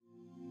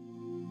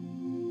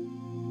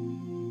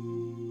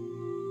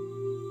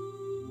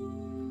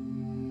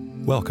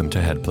Welcome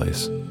to Head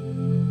Place.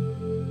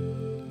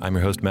 I'm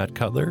your host, Matt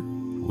Cutler.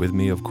 With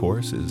me, of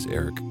course, is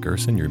Eric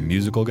Gerson, your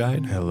musical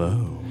guide.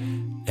 Hello.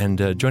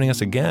 And joining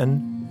us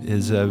again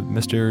is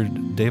Mr.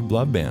 Dave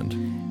Bloodband.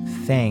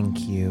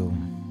 Thank you.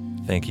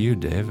 Thank you,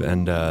 Dave.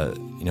 And,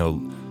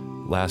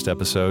 last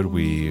episode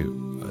we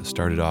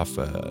started off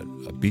a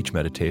beach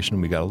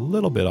meditation. We got a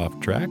little bit off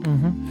track.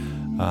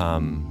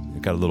 Mm-hmm.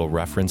 It got a little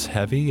reference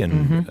heavy,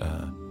 and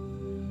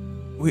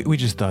We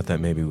just thought that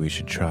maybe we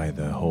should try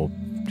the whole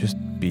just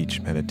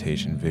beach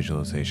meditation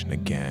visualization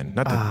again.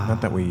 Not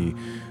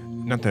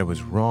that it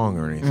was wrong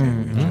or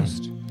anything. We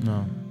just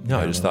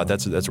I just thought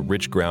that's a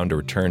rich ground to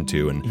return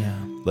to, and Yeah.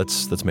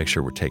 let's make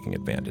sure we're taking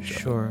advantage of it.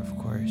 Sure, of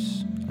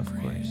course. Of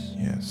course.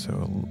 yeah,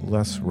 so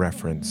less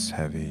reference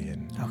heavy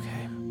and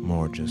Okay.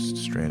 more just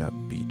straight up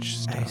beach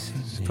stuff.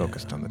 see.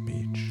 Focused on the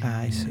beach.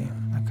 I see.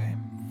 Okay.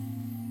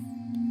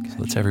 So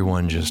let's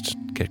everyone just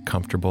get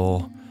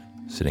comfortable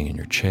sitting in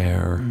your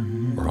chair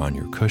or on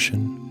your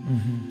cushion.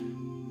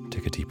 Mm-hmm.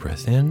 Take a deep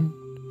breath in.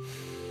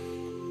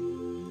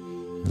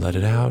 Let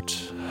it out.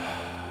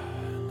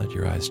 Let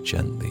your eyes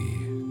gently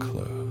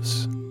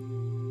close.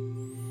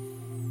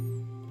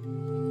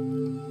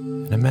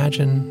 And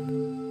imagine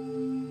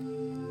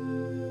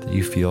that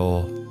you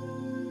feel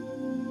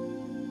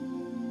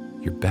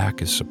your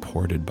back is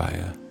supported by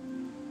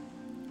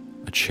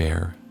a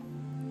chair,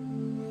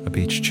 a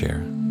beach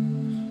chair.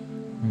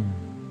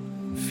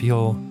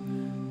 Feel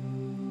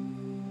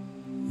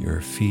your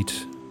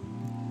feet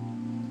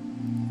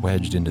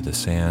wedged into the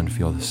sand.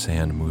 Feel the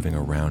sand moving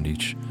around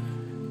each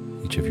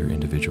of your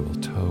individual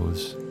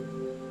toes.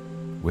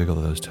 Wiggle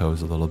those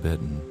toes a little bit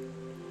and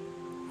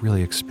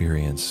really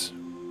experience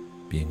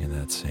being in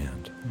that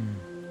sand.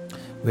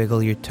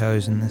 Wiggle your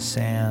toes in the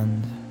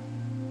sand.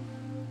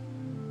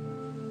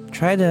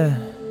 Try to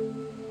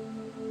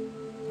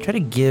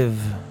give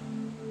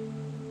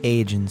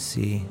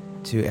agency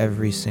to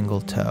every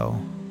single toe.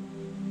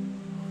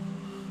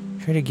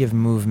 Try to give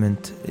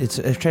movement.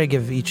 Try to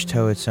give each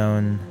toe its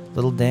own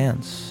little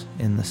dance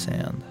in the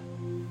sand.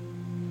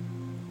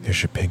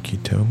 There's your pinky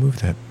toe.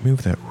 Move that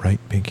right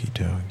pinky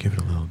toe and give it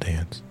a little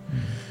dance.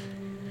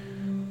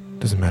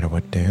 Doesn't matter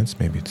what dance.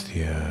 Maybe it's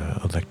the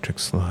electric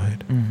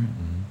slide.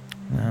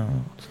 No.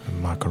 It's the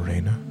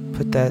Macarena.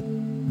 Put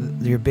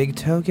your big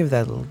toe, give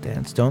that a little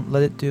dance. Don't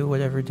let it do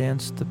whatever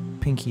dance the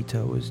pinky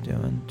toe was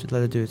doing. Just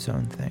let it do its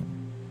own thing.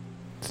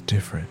 It's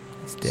different.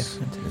 It's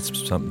different.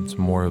 It's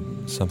more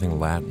something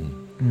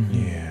Latin. Mm-hmm.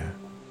 Yeah.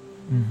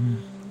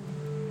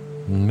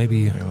 Mm-hmm.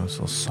 Maybe, A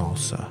little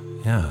salsa.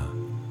 yeah,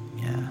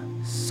 Yeah.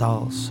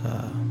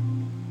 Salsa.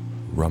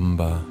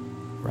 rumba.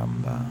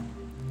 Rumba.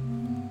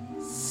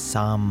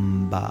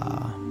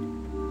 Samba.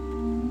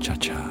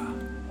 Cha-cha.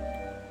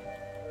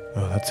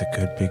 Oh, that's a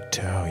good big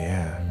toe,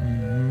 yeah.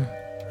 Mm-hmm.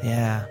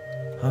 Yeah.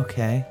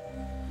 Okay.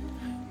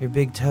 Your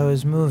big toe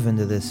is moving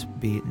to this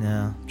beat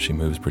now. She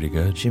moves pretty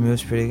good. She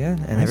moves pretty good.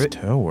 And Nice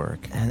toe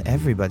work. and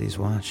everybody's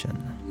watching.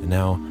 And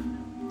now,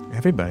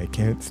 Everybody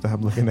can't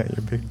stop looking at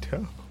your big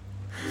toe.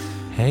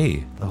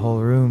 hey, The whole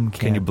room can't.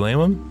 can you blame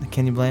him?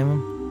 Can you blame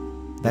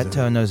him? That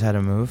toe knows how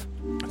to move.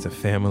 It's a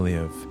family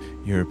of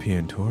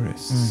European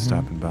tourists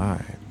stopping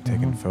by,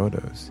 taking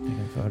photos.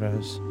 Taking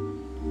photos.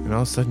 And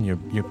all of a sudden,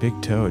 your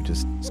big toe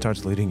just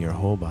starts leading your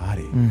whole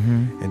body.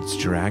 Mm-hmm. And it's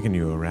dragging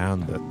you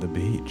around the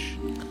beach.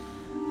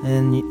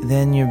 And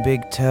then your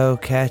big toe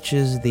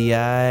catches the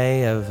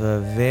eye of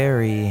a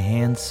very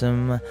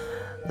handsome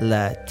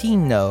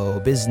Latino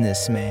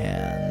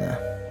businessman.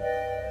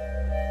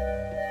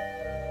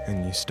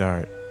 And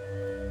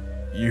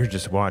you're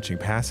just watching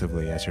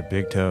passively as your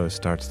big toe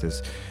starts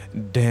this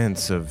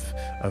dance of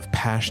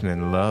passion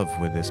and love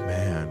with this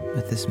man.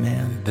 With this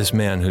man. This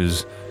man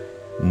whose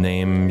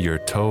name your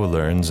toe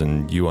learns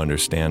and you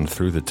understand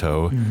through the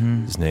toe,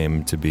 Mm-hmm. his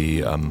name to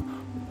be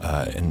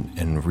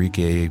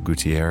Enrique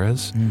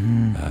Gutierrez.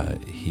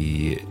 Mm-hmm.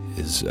 He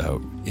is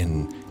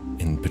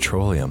in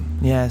petroleum.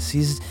 Yes,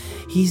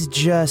 he's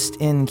just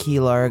in Key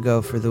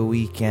Largo for the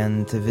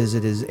weekend to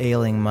visit his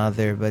ailing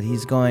mother, but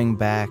he's going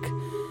back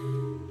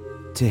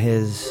to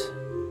his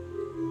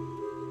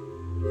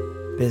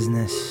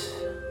business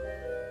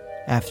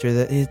after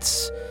that.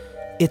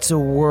 It's a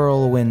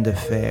whirlwind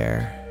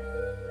affair.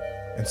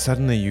 And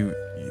suddenly you,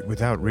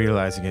 without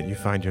realizing it, you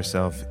find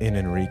yourself in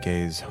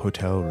Enrique's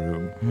hotel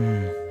room.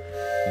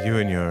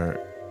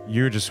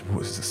 You're just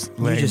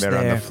laying just there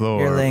on there. the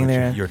floor. You're laying with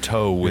there. Your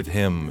toe with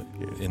him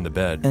in the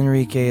bed.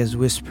 Enrique is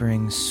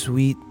whispering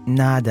sweet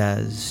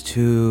nadas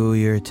to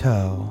your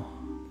toe.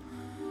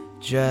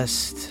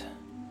 Just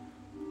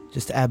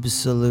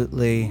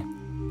absolutely.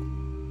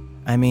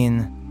 I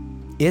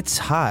mean, it's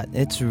hot.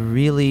 It's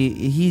really.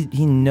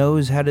 He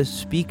knows how to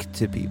speak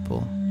to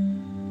people.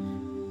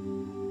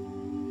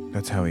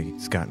 That's how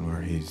he's gotten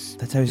where he's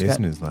That's how he's is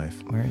gotten- in his life.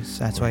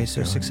 That's why he's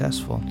so Going.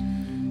 successful.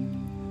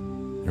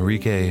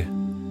 Enrique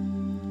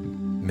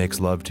makes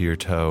love to your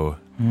toe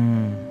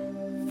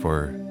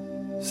for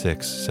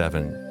 6,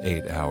 7,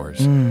 8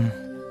 hours.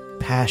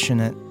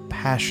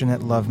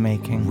 Passionate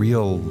lovemaking.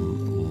 Real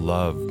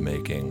love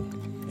making.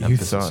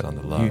 emphasis on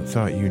the love. You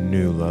thought you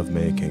knew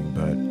lovemaking,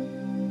 but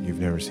you've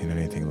never seen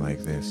anything like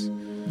this.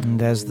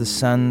 And as the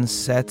sun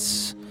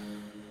sets,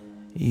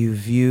 you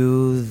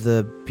view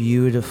the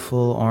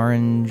beautiful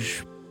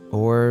orange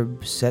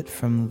orb set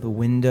from the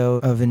window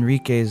of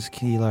Enrique's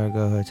Key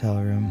Largo hotel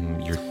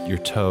room. Your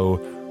toe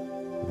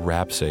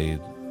wraps a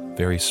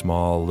very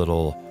small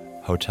little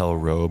hotel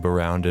robe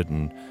around it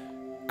and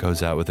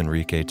goes out with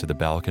Enrique to the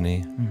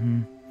balcony.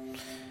 Mm-hmm.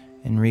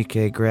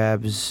 Enrique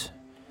grabs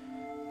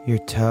your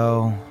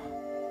toe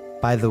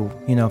by the,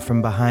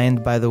 from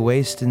behind by the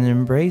waist in an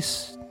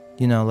embrace,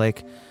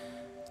 like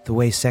the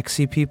way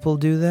sexy people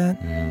do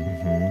that.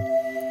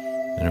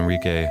 Mm-hmm. And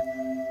Enrique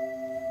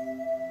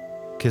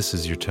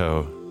kisses your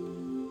toe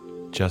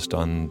just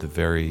on the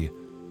very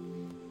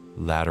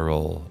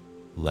lateral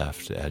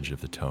left edge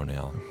of the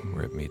toenail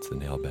where it meets the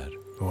nail bed.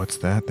 What's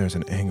that? There's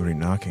an angry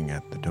knocking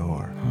at the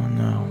door. Oh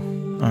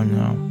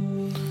no.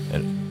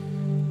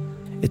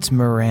 And it's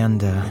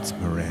Miranda. It's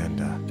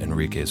Miranda.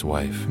 Enrique's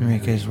wife.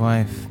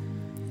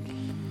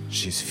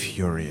 She's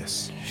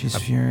furious. She's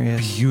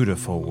furious.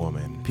 Beautiful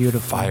woman.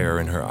 Beautiful. Fire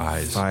in her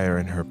eyes. Fire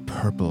in her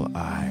purple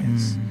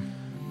eyes.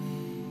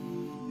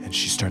 And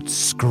she starts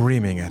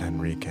screaming at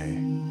Enrique.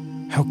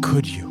 How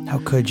could you? How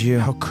could you?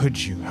 How could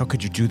you? How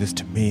could you do this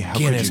to me? How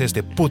 ¿Quién could es you?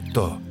 este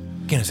puto?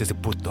 ¿Quién es este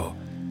puto?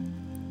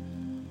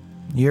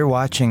 You're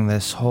watching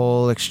this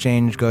whole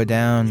exchange go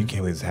down. You can't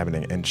believe this is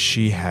happening. And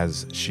she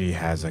has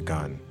a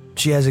gun.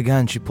 She has a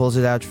gun. She pulls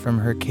it out from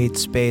her Kate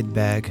Spade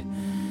bag.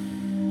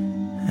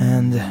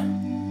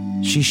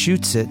 And she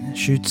shoots it.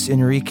 Shoots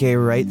Enrique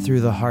right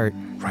through the heart.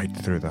 Right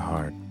through the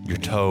heart. Your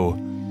toe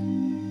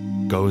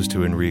goes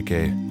to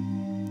Enrique,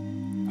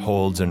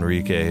 holds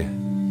Enrique,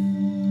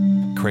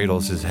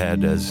 cradles his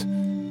head as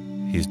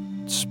he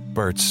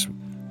spurts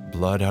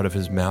blood out of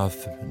his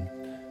mouth. And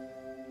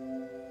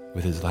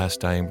with his last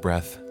dying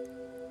breath,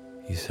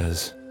 he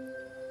says,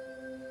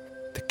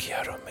 "Te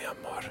quiero, mi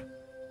amor.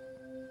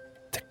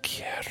 Te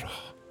quiero."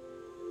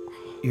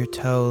 Your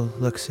toe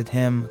looks at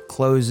him,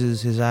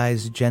 closes his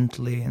eyes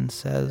gently, and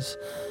says,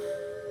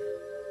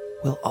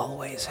 "We'll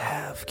always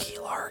have Key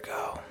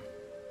Largo."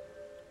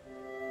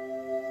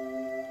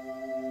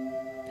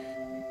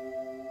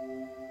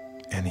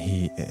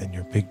 And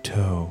your big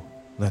toe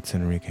lets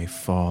Enrique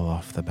fall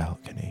off the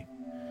balcony.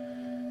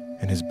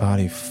 And his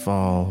body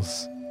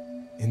falls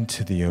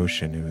into the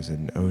ocean. It was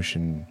an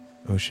ocean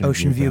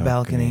view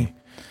balcony.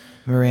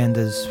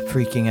 Miranda's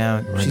freaking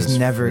out. She's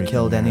never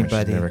killed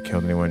anybody. She's never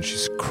killed anyone.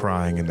 She's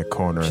crying in the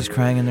corner.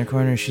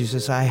 She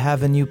says, "I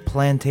have a new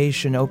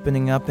plantation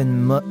opening up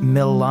in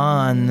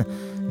Milan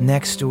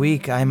next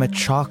week. I'm a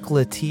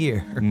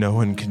chocolatier." No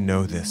one can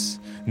know this.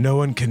 No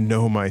one can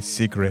know my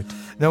secret.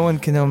 No one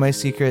can know my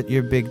secret.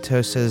 Your big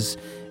toe says,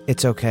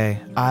 "It's okay.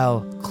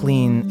 I'll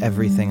clean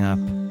everything up."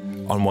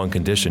 On one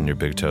condition, your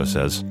big toe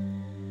says,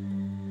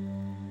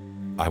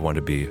 "I want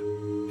to be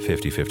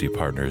 50-50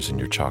 partners in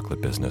your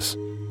chocolate business."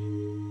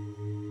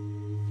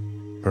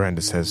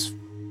 Miranda says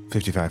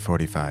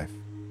 55-45.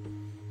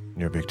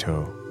 Your big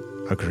toe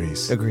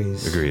agrees.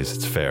 Agrees.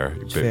 It's fair.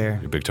 Fair.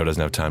 Your big toe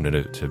doesn't have time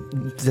to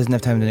doesn't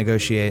have time to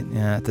negotiate.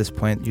 Yeah, at this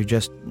point, you're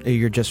just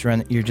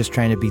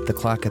trying to beat the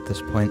clock at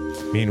this point.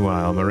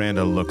 Meanwhile,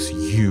 Miranda looks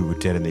you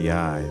dead in the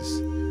eyes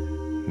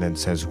and then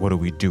says, "What do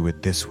we do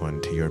with this one?"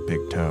 to your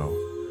big toe,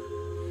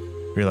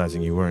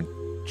 realizing you weren't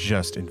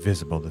just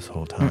invisible this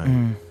whole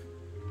time.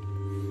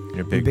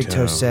 Your big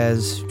toe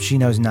says she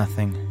knows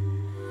nothing.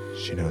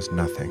 She knows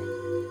nothing.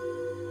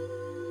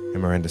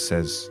 And Miranda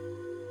says,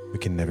 "We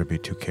can never be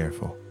too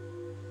careful."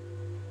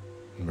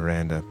 And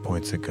Miranda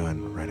points a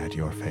gun right at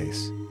your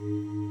face.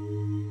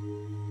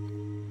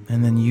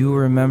 And then you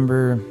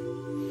remember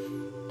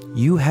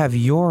you have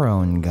your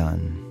own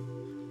gun.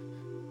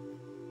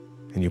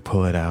 And you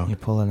pull it out.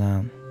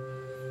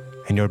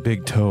 And your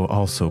big toe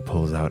also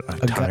pulls out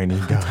a tiny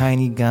gun. A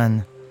tiny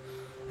gun.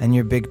 And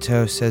your big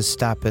toe says,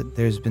 "Stop it.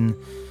 There's been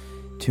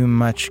too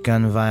much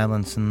gun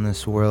violence in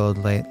this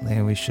world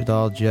lately. We should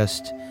all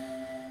just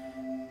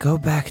go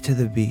back to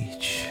the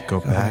beach. Go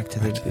back to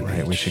the beach.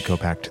 Right, we should go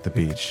back to the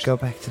beach. Go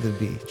back to the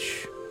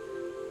beach."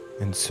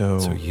 And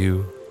so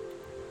you,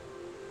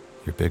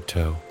 your big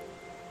toe,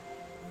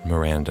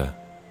 Miranda,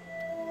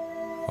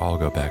 all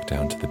go back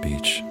down to the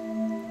beach.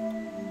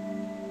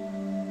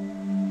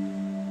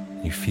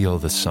 You feel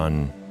the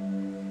sun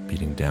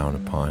beating down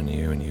upon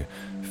you, and you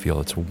feel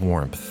its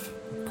warmth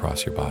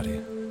across your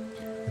body.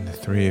 And the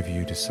three of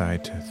you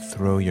decide to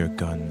throw your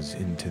guns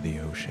into the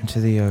ocean.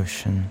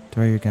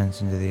 Throw your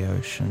guns into the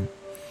ocean.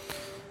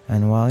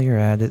 And while you're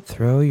at it,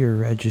 throw your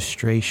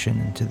registration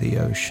into the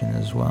ocean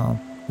as well.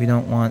 We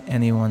don't want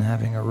anyone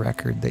having a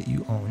record that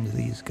you owned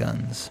these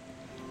guns.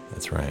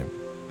 That's right.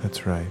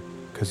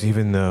 Because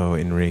even though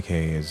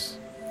Enrique's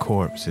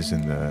corpse is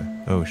in the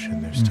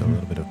ocean, there's still a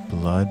little bit of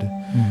blood.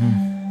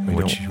 Mm-hmm.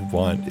 What you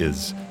want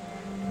is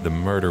the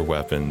murder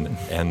weapon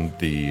and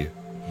the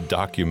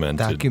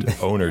documented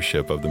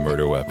ownership of the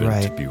murder weapon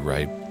to be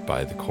right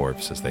by the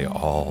corpse as they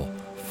all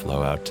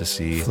flow out to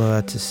sea. Flow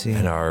out to sea.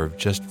 And are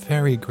just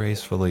very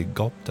gracefully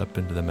gulped up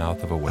into the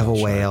mouth of a whale. Of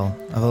a whale.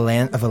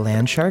 Of a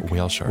land shark?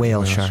 Whale shark.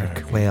 Whale shark.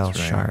 Whale That's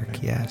right.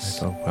 shark, yes.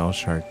 So whale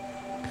shark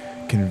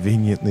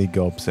conveniently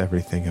gulps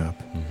everything up.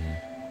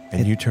 Mm-hmm.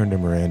 And you turn to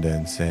Miranda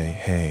and say,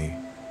 hey,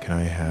 can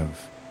I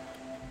have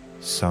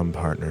some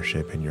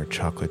partnership in your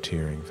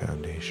chocolatiering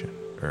foundation?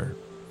 Or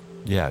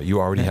Yeah, you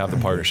already have the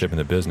partnership in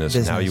the business.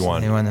 Now you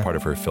want They wanna- part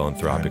of her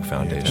philanthropic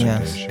foundation.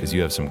 Yes. Because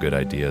you have some good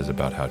ideas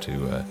about how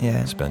to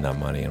Yeah. spend that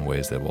money in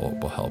ways that will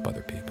help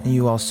other people.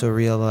 You also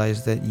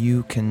realize that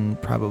you can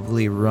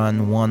probably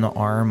run one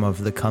arm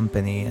of the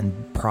company and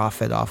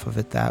profit off of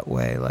it that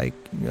way, like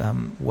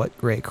what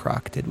Ray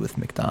Kroc did with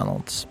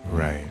McDonald's.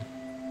 right.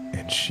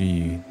 And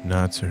she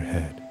nods her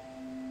head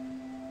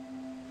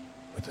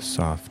with a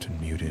soft and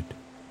muted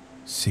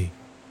 "See."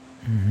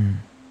 Mm-hmm.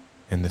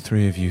 And the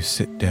three of you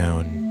sit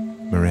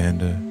down,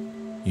 Miranda,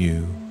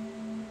 you,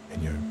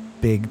 and your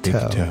Big big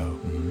toe. toe,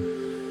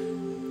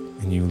 Mm-hmm.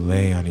 and you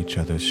lay on each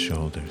other's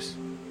shoulders.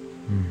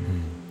 Mm-hmm.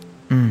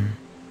 Mm.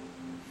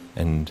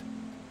 And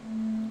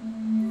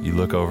you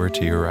look over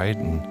to your right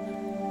and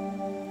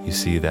you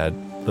see that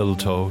little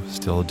toe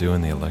still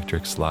doing the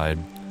electric slide.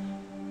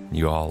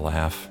 You all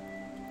laugh.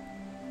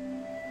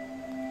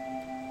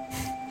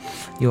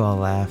 You all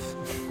laugh.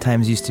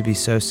 Times used to be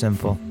so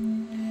simple.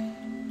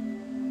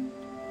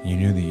 You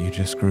knew that you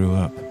just grew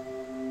up.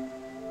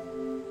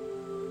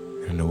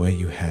 And in a way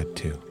you had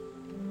to.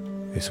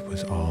 This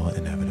was all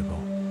inevitable.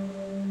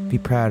 Be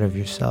proud of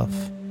yourself.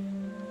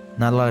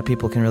 Not a lot of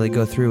people can really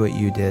go through what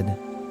you did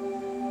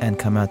and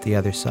come out the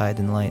other side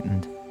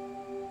enlightened.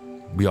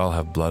 We all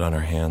have blood on our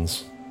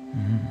hands.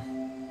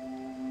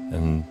 Mm-hmm.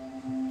 And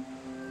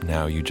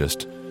now you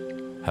just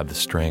have the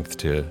strength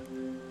to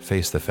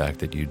face the fact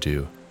that you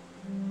do.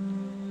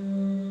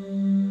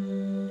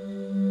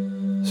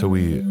 So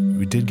we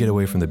did get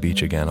away from the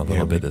beach again a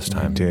little bit this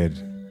time. We did.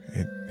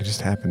 It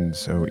just happened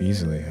so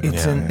easily. I don't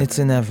It's know. it's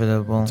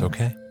inevitable. It's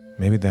okay.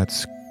 Maybe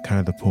that's kind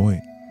of the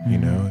point, you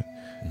Mhm. know?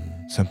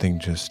 Mhm. Something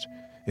just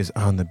is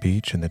on the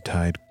beach and the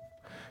tide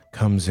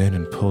comes in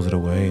and pulls it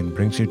away and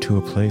brings you to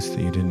a place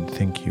that you didn't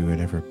think you would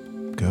ever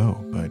go.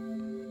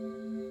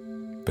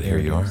 But here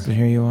you are. But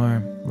here you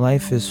are.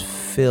 Life is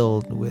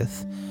filled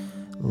with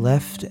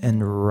left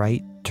and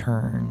right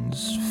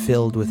turns,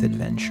 filled with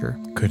adventure.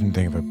 Couldn't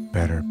think of a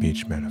better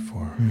beach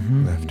metaphor.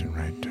 Mhm. Left and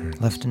right turns.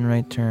 Left and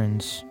right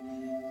turns.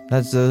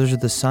 Those are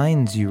the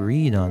signs you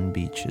read on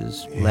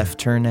beaches. Yeah. Left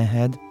turn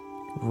ahead,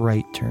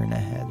 right turn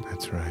ahead.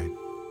 That's right.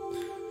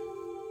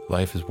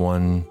 Life is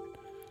one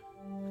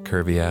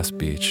curvy ass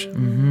beach.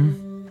 Mm-hmm.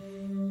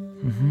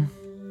 Mm-hmm.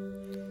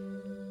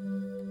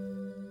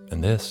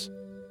 And this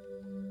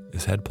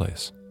is Head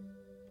Place.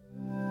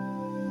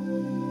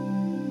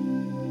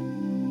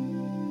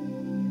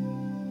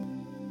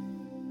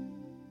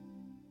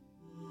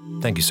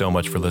 Thank you so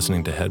much for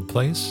listening to Head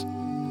Place.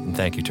 And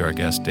thank you to our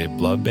guest, Dave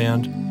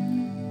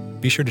Bloodband.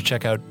 Be sure to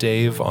check out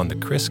Dave on The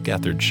Chris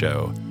Gethard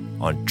Show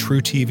on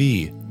True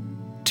TV,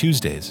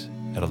 Tuesdays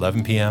at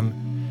 11 p.m.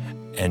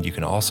 And you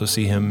can also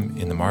see him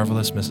in The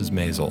Marvelous Mrs.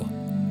 Maisel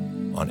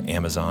on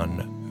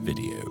Amazon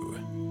Video.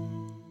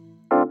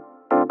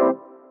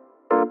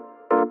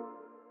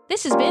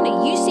 This has been a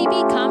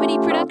UCB Comedy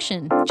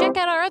production. Check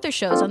out our other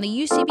shows on the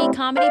UCB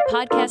Comedy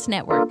Podcast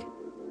Network.